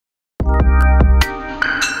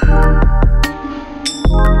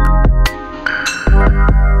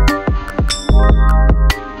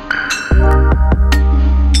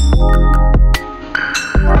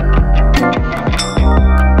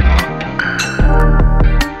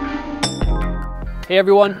Hey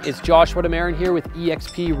everyone, it's Josh Wadamarin here with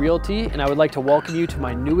eXp Realty, and I would like to welcome you to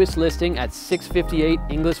my newest listing at 658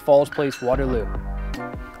 Inglis Falls Place, Waterloo.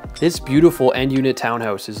 This beautiful end unit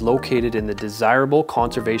townhouse is located in the desirable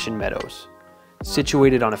Conservation Meadows,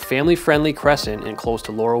 situated on a family-friendly crescent and close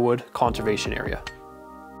to Laurelwood Conservation Area.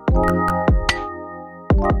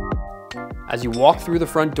 As you walk through the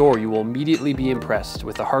front door, you will immediately be impressed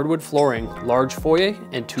with the hardwood flooring, large foyer,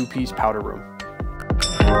 and two-piece powder room.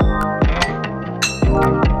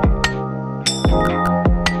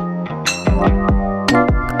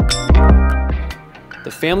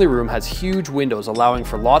 The family room has huge windows allowing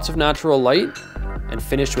for lots of natural light and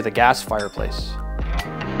finished with a gas fireplace.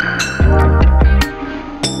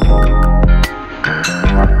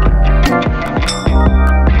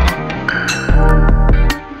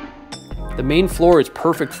 The main floor is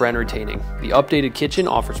perfect for entertaining. The updated kitchen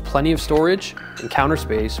offers plenty of storage and counter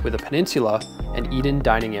space with a peninsula and eat-in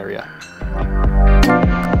dining area.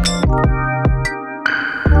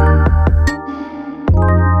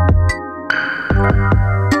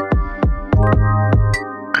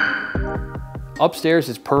 Upstairs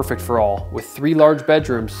is perfect for all, with 3 large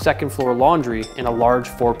bedrooms, second floor laundry, and a large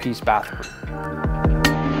 4-piece bathroom.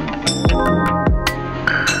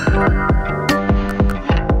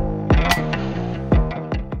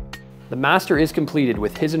 The master is completed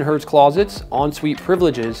with his and hers closets, ensuite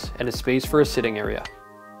privileges, and a space for a sitting area.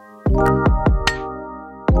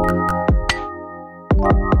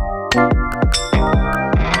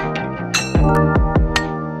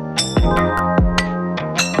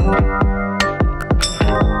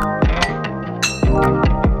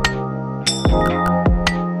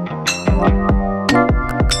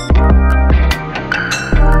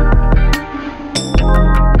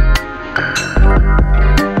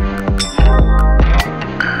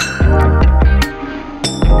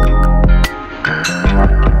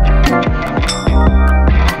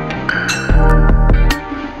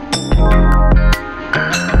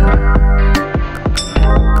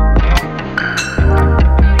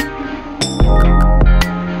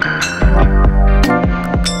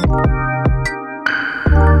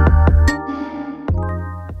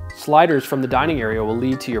 Sliders from the dining area will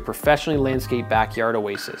lead to your professionally landscaped backyard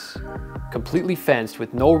oasis. Completely fenced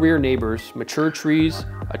with no rear neighbors, mature trees,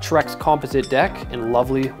 a Trex composite deck, and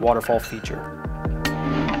lovely waterfall feature.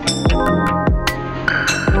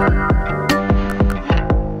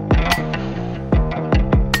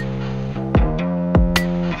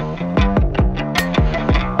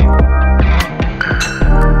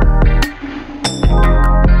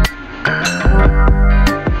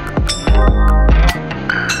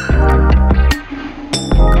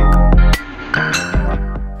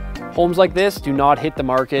 Homes like this do not hit the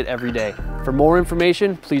market every day. For more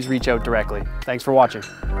information, please reach out directly. Thanks for watching.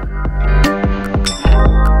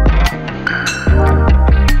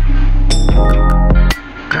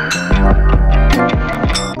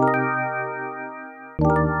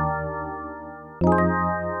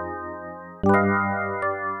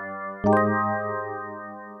 Thank you.